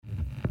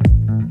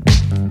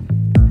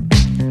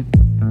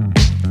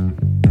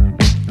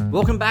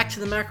Welcome back to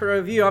the Macro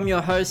Review. I'm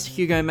your host,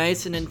 Hugo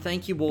Mayson, and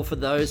thank you all for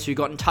those who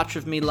got in touch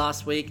with me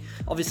last week.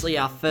 Obviously,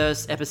 our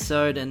first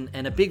episode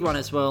and a big one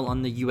as well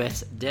on the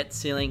US debt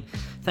ceiling.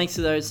 Thanks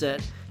to those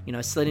that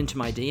slid into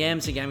my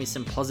DMs and gave me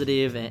some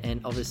positive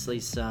and obviously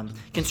some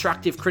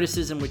constructive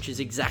criticism, which is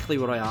exactly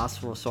what I asked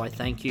for, so I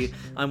thank you.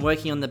 I'm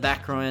working on the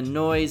background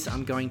noise.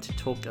 I'm going to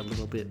talk a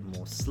little bit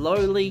more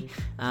slowly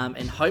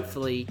and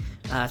hopefully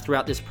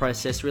throughout this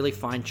process really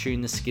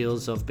fine-tune the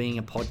skills of being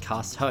a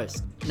podcast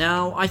host.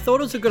 Now, I thought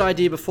it was a good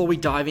idea before we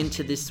dive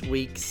into this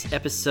week's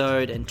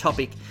episode and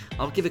topic,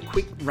 I'll give a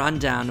quick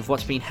rundown of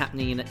what's been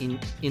happening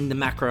in the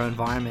macro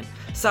environment.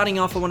 Starting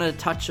off, I want to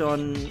touch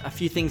on a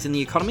few things in the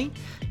economy.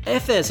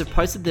 Airfares have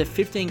posted their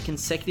 15th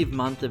consecutive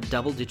month of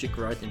double-digit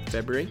growth in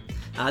February.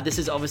 This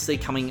is obviously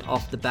coming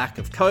off the back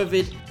of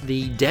COVID.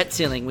 The debt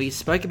ceiling, we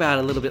spoke about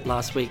it a little bit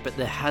last week, but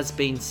there has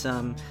been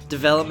some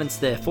developments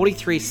there.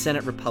 43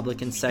 Senate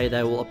Republicans say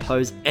they will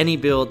oppose any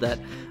bill that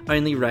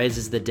only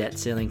raises the debt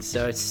ceiling.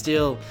 So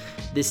still,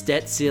 this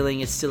debt ceiling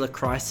is still a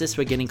crisis.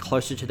 We're getting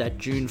closer to that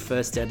June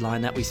 1st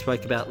deadline that we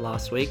spoke about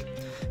last week.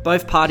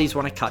 Both parties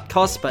want to cut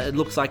costs, but it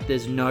looks like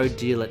there's no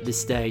deal at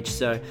this stage.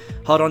 So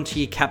hold on to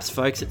your caps,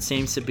 folks. It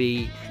seems to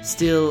be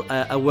still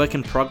a work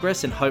in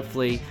progress, and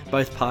hopefully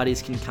both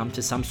parties can come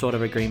to some sort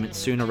of agreement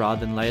sooner rather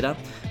than later,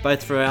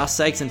 both for our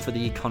sakes and for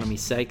the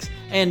economy's sakes.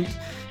 And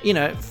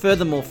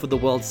furthermore, for the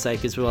world's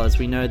sake as well. As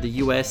we know, the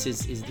US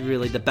is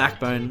really the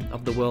backbone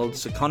of the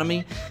world's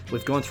economy.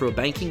 We've gone through a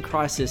banking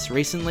crisis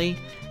recently.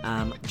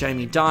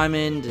 Jamie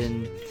Dimon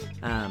and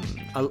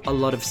a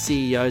lot of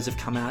CEOs have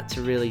come out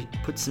to really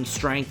put some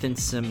strength and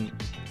some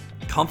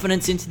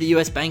confidence into the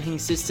US banking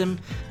system.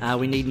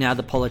 We need now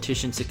the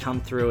politicians to come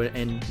through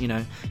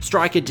and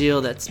strike a deal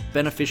that's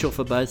beneficial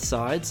for both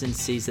sides and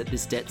sees that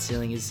this debt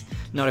ceiling is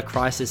not a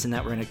crisis and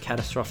that we're in a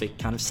catastrophic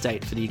kind of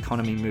state for the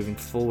economy moving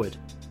forward.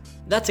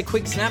 That's a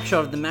quick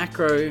snapshot of the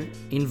macro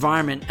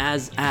environment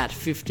as at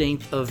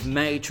 15th of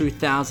May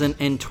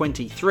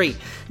 2023.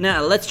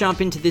 Now, let's jump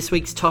into this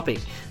week's topic.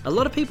 A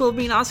lot of people have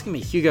been asking me,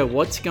 Hugo,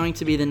 what's going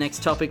to be the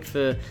next topic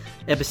for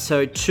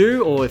episode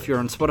 2, or if you're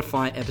on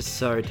Spotify,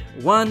 episode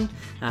 1.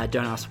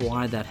 Don't ask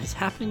why that has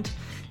happened.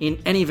 In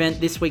any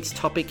event, this week's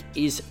topic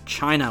is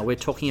China. We're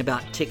talking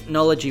about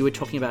technology, we're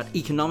talking about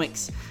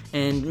economics,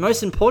 and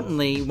most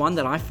importantly, one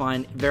that I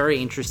find very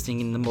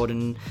interesting in the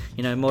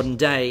modern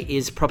day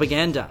is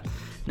propaganda.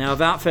 Now,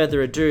 without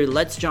further ado,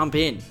 let's jump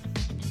in.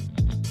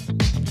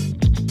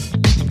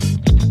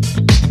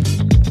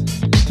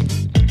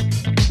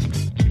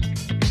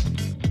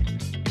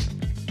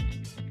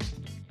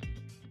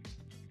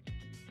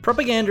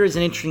 Propaganda is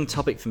an interesting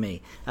topic for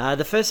me.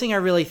 The first thing I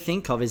really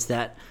think of is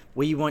that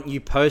we want you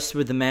post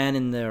with the man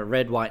in the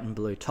red, white and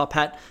blue top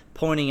hat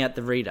pointing at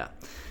the reader.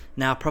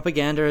 Now,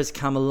 propaganda has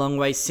come a long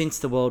way since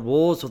the World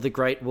Wars or the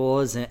Great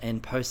Wars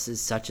and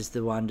posters such as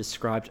the one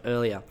described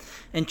earlier.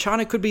 And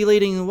China could be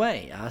leading the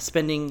way,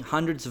 spending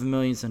hundreds of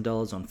millions of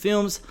dollars on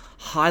films,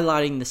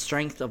 highlighting the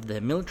strength of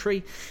their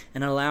military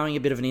and allowing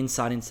a bit of an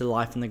insight into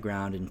life on the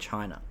ground in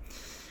China.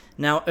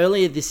 Now,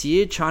 earlier this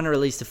year, China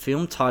released a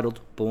film titled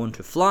Born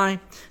to Fly.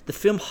 The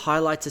film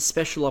highlights a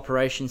special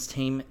operations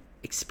team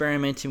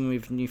experimenting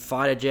with new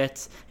fighter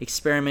jets,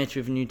 experimenting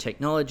with new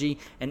technology,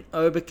 and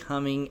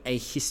overcoming a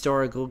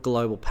historical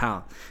global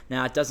power.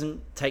 Now, it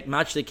doesn't take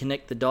much to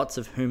connect the dots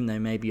of whom they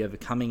may be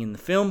overcoming in the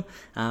film,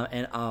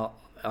 and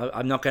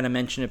I'm not going to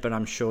mention it, but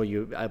I'm sure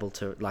you're able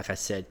to, like I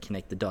said,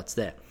 connect the dots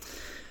there.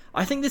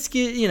 I think this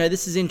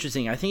is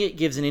interesting. I think it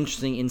gives an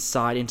interesting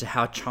insight into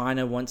how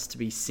China wants to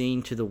be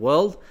seen to the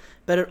world,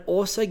 but it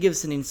also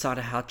gives an insight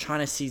of how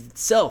China sees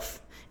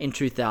itself in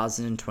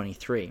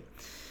 2023.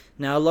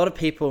 Now, a lot of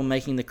people are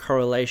making the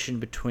correlation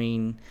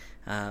between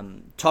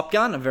Top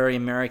Gun, a very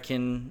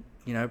American,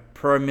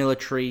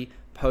 pro-military,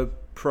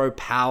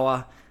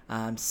 pro-power,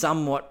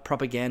 somewhat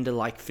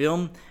propaganda-like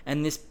film,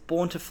 and this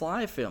Born to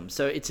Fly film.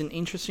 So it's an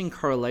interesting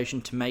correlation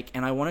to make,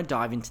 and I want to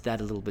dive into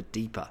that a little bit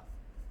deeper.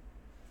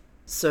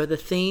 So the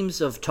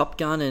themes of Top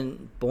Gun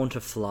and Born to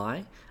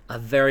Fly are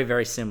very,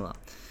 very similar.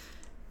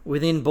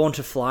 Within Born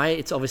to Fly,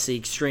 it's obviously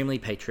extremely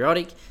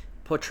patriotic,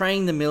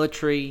 portraying the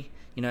military,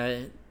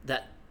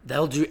 that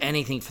they'll do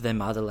anything for their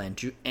motherland,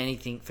 do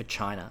anything for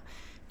China.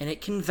 And it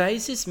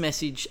conveys this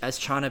message as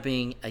China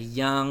being a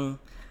young,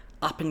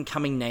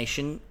 up-and-coming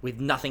nation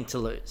with nothing to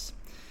lose.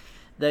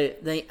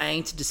 They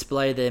aim to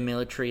display their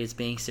military as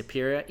being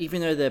superior. Even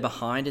though they're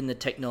behind in the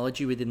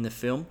technology within the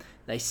film,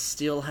 they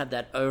still have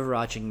that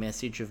overarching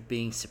message of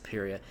being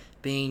superior,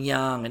 being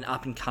young and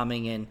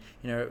up-and-coming and,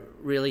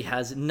 really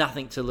has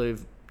nothing to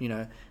lose,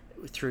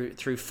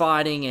 through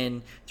fighting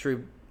and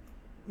through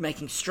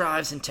making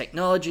strides in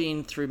technology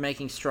and through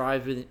making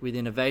strides with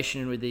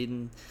innovation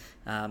within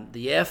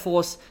the Air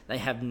Force. They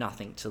have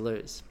nothing to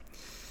lose.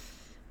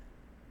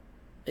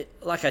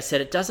 Like I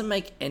said, it doesn't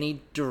make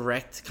any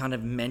direct kind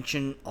of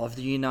mention of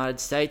the United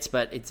States,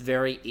 but it's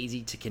very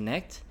easy to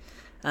connect.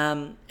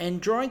 And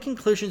drawing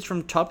conclusions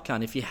from Top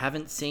Gun, if you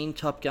haven't seen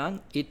Top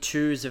Gun, it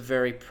too is a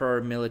very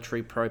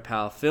pro-military,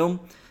 pro-power film.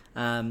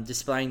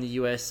 displaying the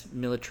US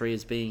military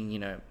as being,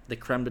 the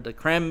creme de la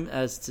creme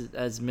as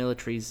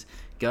militaries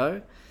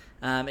go.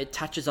 It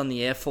touches on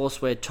the Air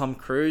Force, where Tom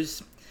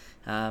Cruise,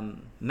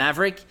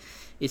 Maverick,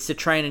 is to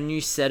train a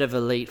new set of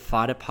elite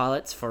fighter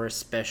pilots for a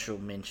special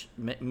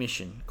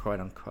mission, quote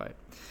unquote.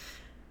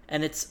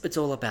 And it's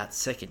all about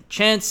second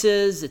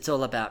chances, it's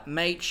all about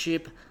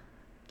mateship,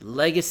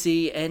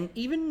 legacy, and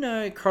even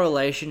though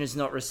correlation is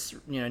not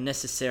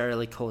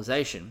necessarily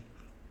causation,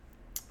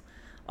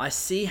 I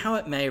see how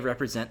it may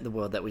represent the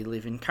world that we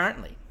live in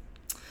currently.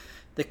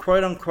 The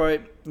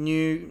quote-unquote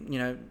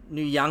new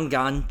young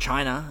gun,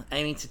 China,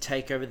 aiming to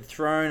take over the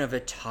throne of a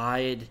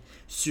tired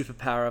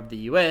superpower of the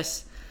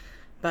US.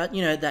 But,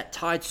 that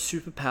tired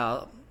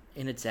superpower,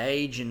 in its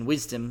age and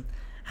wisdom,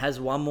 has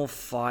one more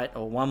fight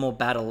or one more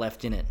battle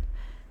left in it.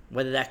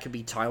 Whether that could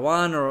be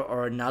Taiwan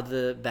or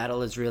another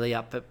battle is really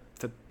up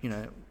for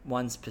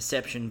one's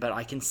perception. But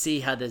I can see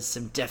how there's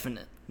some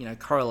definite,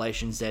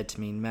 correlations there to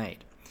be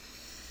made.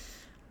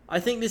 I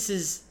think this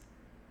is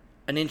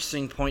an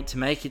interesting point to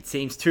make. It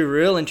seems too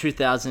real in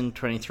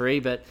 2023,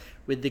 but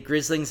with the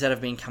grizzlings that have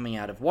been coming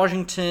out of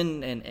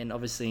Washington and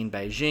obviously in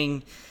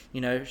Beijing,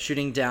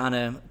 shooting down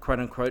a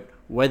quote-unquote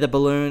weather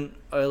balloon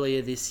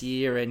earlier this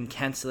year and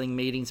cancelling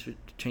meetings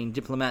between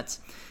diplomats,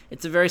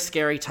 it's a very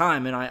scary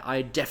time, and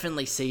I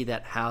definitely see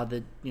that how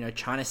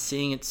China's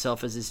seeing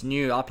itself as this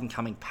new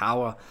up-and-coming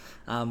power,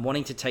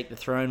 wanting to take the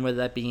throne, whether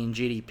that be in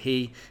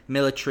GDP,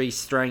 military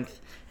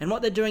strength, and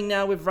what they're doing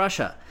now with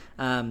Russia.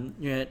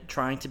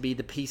 Trying to be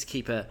the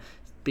peacekeeper,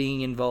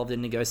 being involved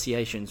in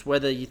negotiations.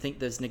 Whether you think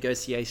those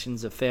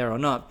negotiations are fair or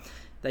not,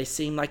 they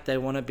seem like they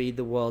want to be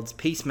the world's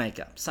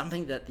peacemaker,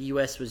 something that the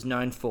US was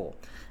known for.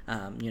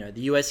 The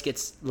US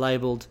gets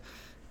labeled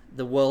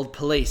the world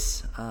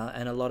police,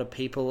 and a lot of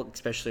people,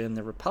 especially on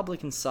the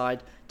Republican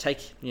side,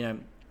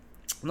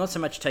 not so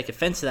much take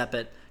offense to that,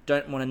 but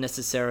don't want to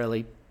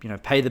necessarily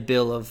pay the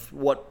bill of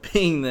what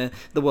being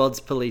the world's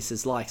police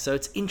is like. So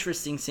it's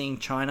interesting seeing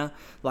China.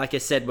 Like I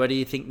said, whether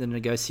you think the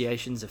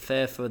negotiations are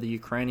fair for the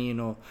Ukrainian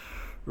or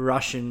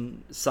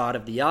Russian side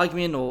of the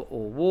argument or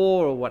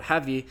war or what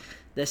have you,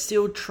 they're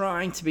still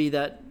trying to be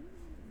that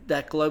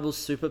global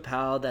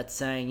superpower that's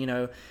saying,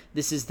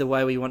 this is the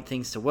way we want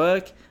things to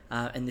work,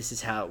 and this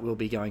is how it will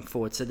be going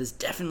forward. So there's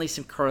definitely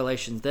some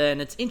correlations there,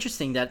 and it's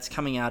interesting that it's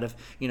coming out of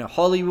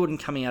Hollywood and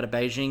coming out of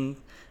Beijing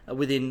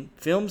within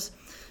films.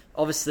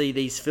 Obviously,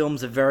 these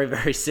films are very,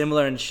 very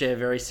similar and share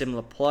very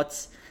similar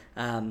plots.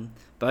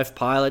 Both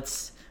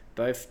pilots,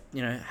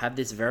 have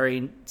this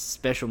very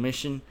special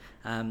mission.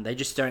 They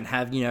just don't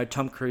have,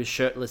 Tom Cruise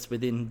shirtless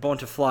within Born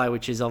to Fly,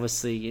 which is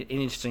obviously an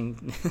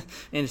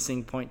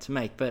interesting point to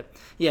make. But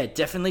yeah,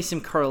 definitely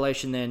some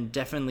correlation there, and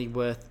definitely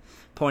worth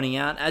pointing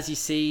out. As you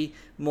see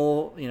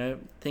more,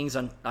 things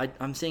on,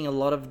 I'm seeing a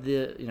lot of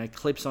the,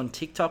 clips on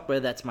TikTok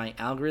where that's my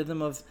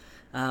algorithm of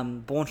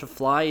Born to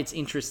Fly. It's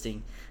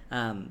interesting.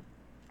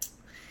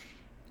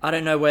 I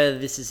don't know whether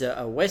this is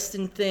a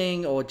Western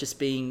thing or just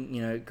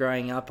being,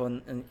 growing up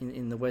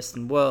in the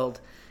Western world.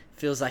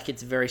 Feels like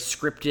it's very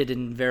scripted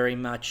and very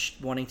much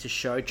wanting to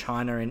show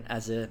China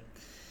as a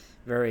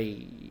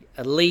very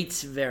elite,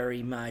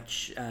 very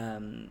much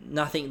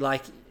nothing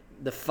like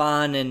the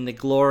fun and the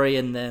glory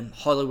and the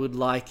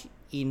Hollywood-like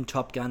in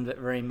Top Gun, but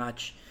very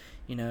much,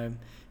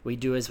 we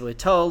do as we're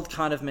told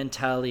kind of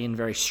mentality and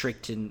very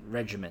strict and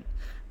regiment.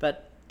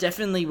 But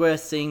definitely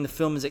worth seeing the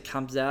film as it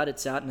comes out.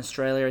 It's out in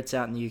Australia, it's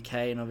out in the UK,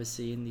 and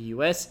obviously in the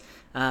US.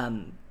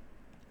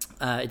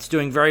 It's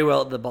doing very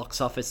well at the box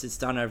office. It's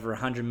done over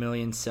 100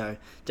 million, so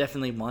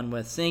definitely one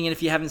worth seeing. And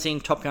if you haven't seen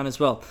Top Gun as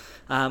well,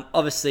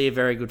 obviously a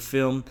very good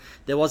film.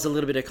 There was a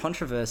little bit of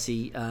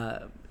controversy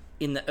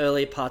in the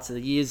earlier parts of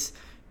the years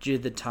due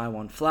to the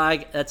Taiwan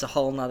flag. That's a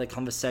whole nother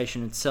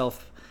conversation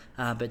itself,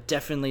 but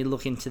definitely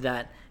look into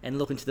that and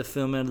look into the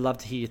film, and I'd love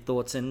to hear your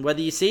thoughts and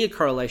whether you see a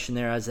correlation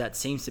there, as that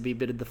seems to be a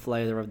bit of the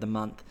flavor of the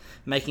month,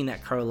 making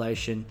that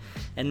correlation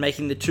and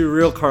making the two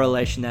real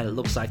correlation that it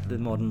looks like the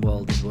modern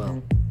world as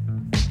well.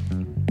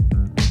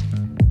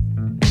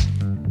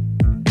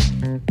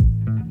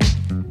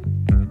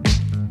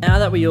 Now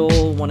that we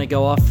all want to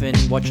go off and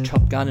watch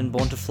Top Gun and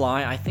Born to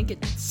Fly, I think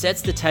it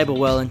sets the table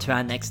well into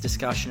our next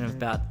discussion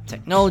about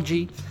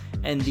technology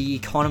and the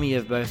economy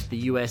of both the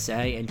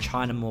USA and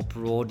China more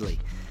broadly.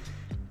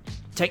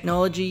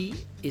 Technology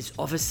is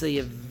obviously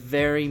a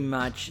very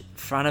much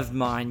front of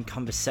mind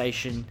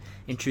conversation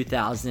in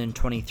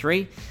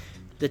 2023.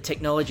 The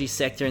technology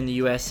sector in the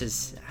US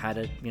has had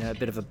a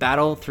bit of a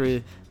battle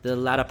through the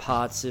latter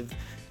parts of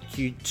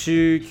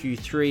Q2,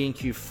 Q3, and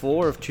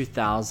Q4 of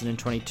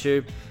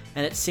 2022.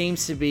 And it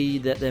seems to be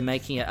that they're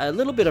making a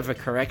little bit of a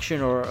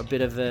correction, or a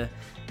bit of a,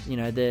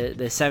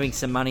 they're saving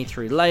some money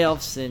through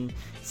layoffs and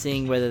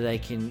seeing whether they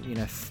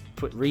can,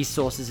 put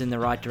resources in the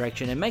right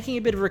direction and making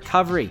a bit of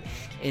recovery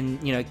in,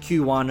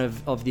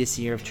 Q1 of this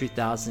year of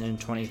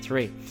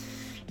 2023.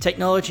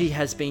 Technology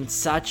has been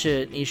such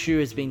an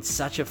issue,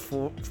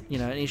 an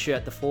issue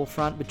at the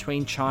forefront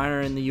between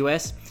China and the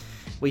US.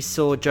 We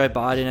saw Joe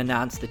Biden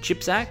announce the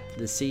CHIPS Act,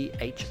 the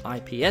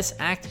CHIPS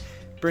Act,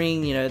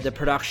 bring, the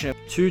production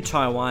to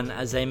Taiwan,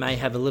 as they may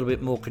have a little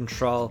bit more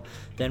control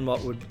than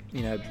what would,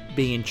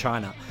 be in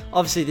China.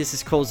 Obviously, this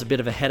has caused a bit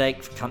of a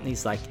headache for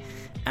companies like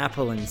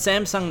Apple and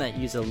Samsung that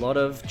use a lot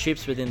of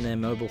chips within their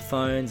mobile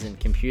phones and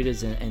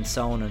computers and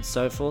so on and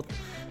so forth.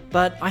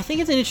 But I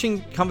think it's an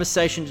interesting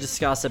conversation to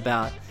discuss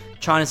about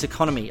China's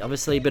economy.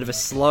 Obviously, a bit of a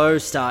slow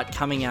start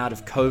coming out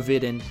of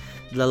COVID and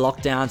the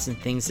lockdowns and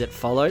things that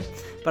followed.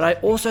 But I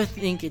also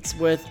think it's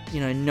worth,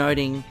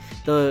 noting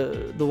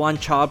the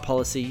one-child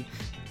policy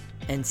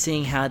and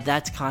seeing how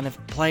that's kind of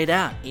played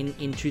out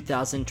in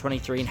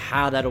 2023 and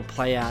how that'll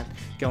play out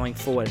going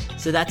forward.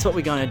 So that's what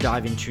we're going to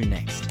dive into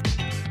next.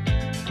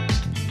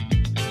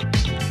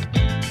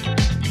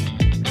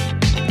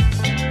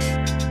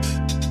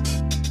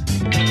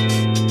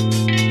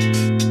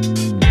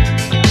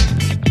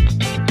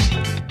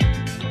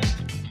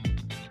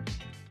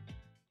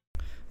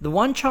 The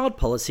one-child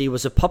policy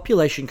was a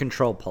population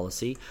control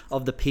policy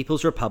of the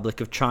People's Republic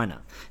of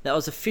China that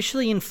was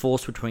officially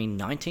enforced between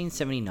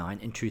 1979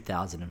 and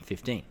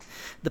 2015.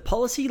 The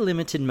policy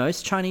limited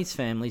most Chinese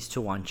families to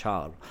one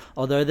child,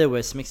 although there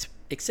were some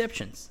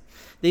exceptions.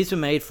 These were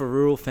made for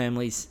rural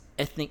families,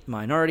 ethnic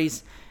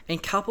minorities,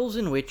 and couples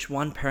in which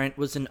one parent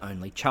was an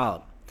only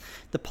child.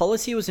 The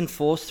policy was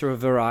enforced through a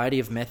variety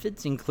of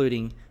methods,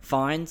 including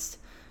fines,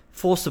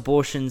 forced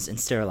abortions, and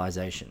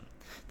sterilization.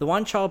 The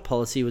one-child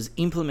policy was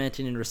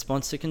implemented in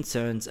response to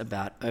concerns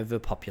about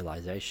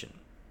overpopulation.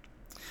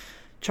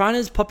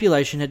 China's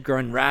population had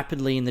grown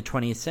rapidly in the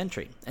 20th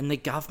century, and the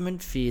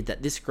government feared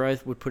that this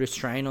growth would put a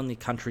strain on the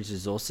country's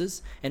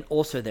resources and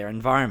also their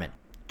environment.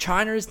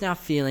 China is now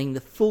feeling the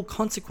full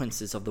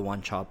consequences of the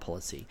one-child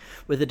policy,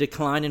 with a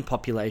decline in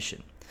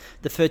population.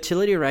 The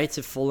fertility rates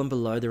have fallen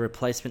below the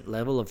replacement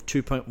level of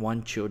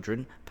 2.1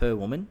 children per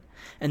woman,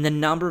 and the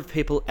number of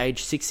people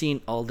aged 60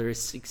 and older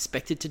is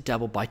expected to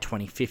double by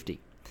 2050.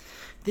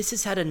 This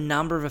has had a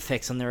number of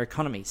effects on their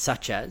economy,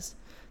 such as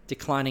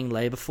declining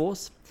labour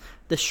force.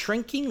 The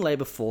shrinking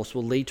labour force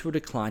will lead to a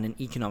decline in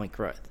economic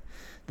growth.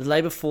 The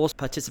labour force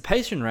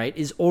participation rate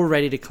is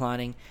already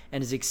declining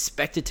and is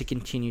expected to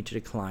continue to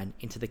decline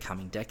into the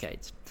coming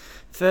decades.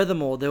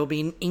 Furthermore, there will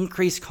be an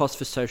increased cost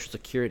for social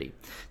security.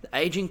 The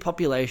ageing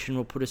population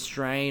will put a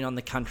strain on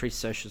the country's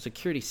social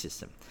security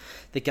system.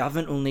 The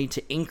government will need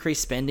to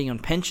increase spending on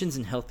pensions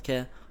and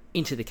healthcare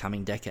into the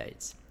coming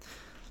decades.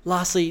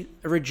 Lastly,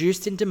 a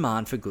reduced in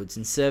demand for goods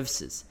and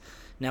services.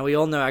 Now, we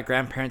all know our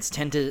grandparents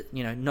tend to,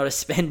 not to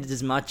spend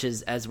as much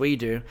as we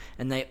do,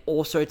 and they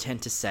also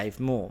tend to save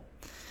more.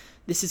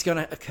 This is going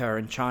to occur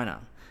in China.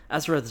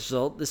 As a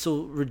result, this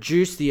will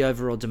reduce the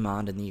overall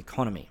demand in the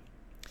economy.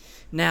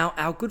 Now,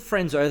 our good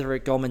friends over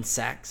at Goldman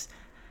Sachs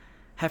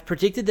have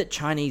predicted that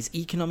Chinese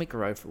economic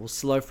growth will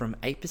slow from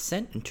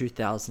 8% in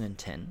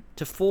 2010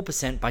 to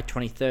 4% by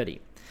 2030.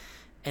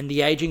 And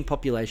the aging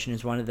population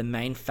is one of the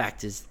main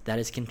factors that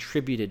has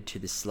contributed to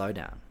this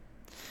slowdown.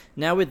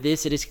 Now with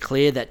this, it is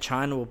clear that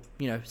China will,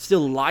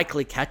 still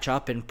likely catch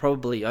up and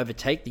probably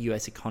overtake the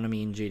US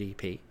economy in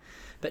GDP,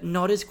 but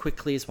not as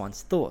quickly as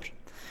once thought.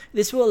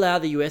 This will allow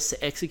the US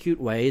to execute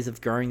ways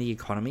of growing the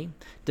economy,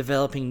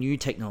 developing new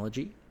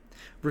technology,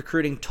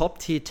 recruiting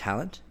top-tier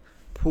talent,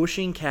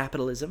 pushing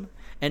capitalism,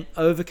 and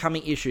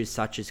overcoming issues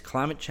such as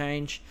climate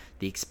change,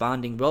 the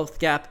expanding wealth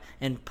gap,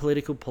 and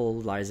political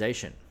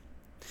polarization.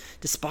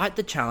 Despite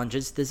the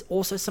challenges, there's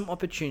also some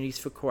opportunities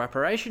for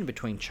cooperation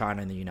between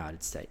China and the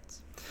United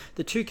States.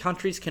 The two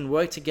countries can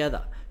work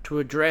together to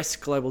address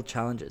global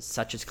challenges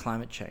such as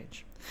climate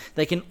change.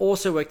 They can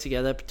also work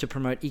together to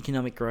promote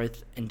economic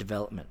growth and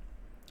development.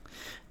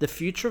 The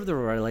future of the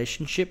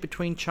relationship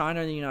between China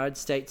and the United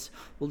States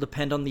will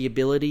depend on the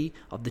ability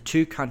of the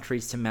two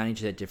countries to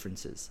manage their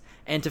differences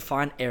and to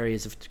find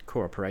areas of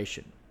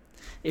cooperation.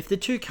 If the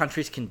two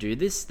countries can do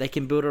this, they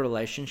can build a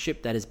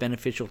relationship that is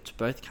beneficial to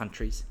both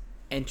countries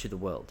and to the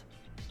world.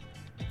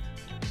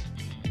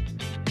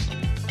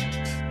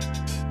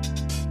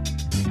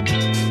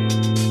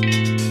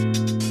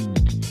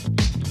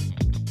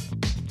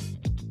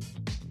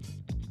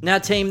 Now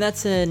team,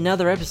 that's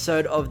another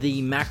episode of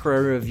the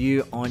Macro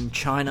Review on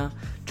China,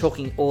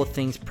 talking all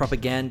things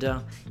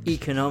propaganda,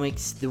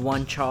 economics, the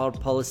one-child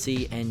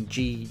policy, and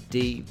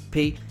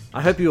GDP.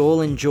 I hope you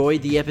all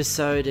enjoyed the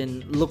episode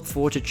and look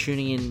forward to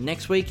tuning in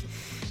next week.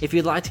 If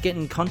you'd like to get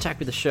in contact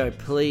with the show,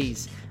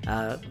 please,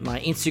 my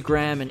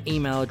Instagram and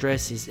email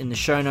address is in the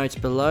show notes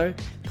below.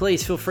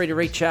 Please feel free to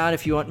reach out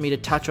if you want me to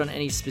touch on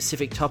any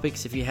specific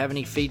topics. If you have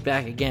any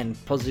feedback, again,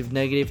 positive,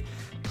 negative,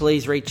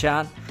 please reach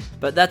out.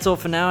 But that's all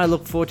for now. I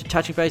look forward to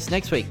touching base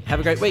next week. Have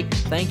a great week.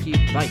 Thank you.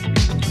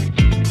 Bye.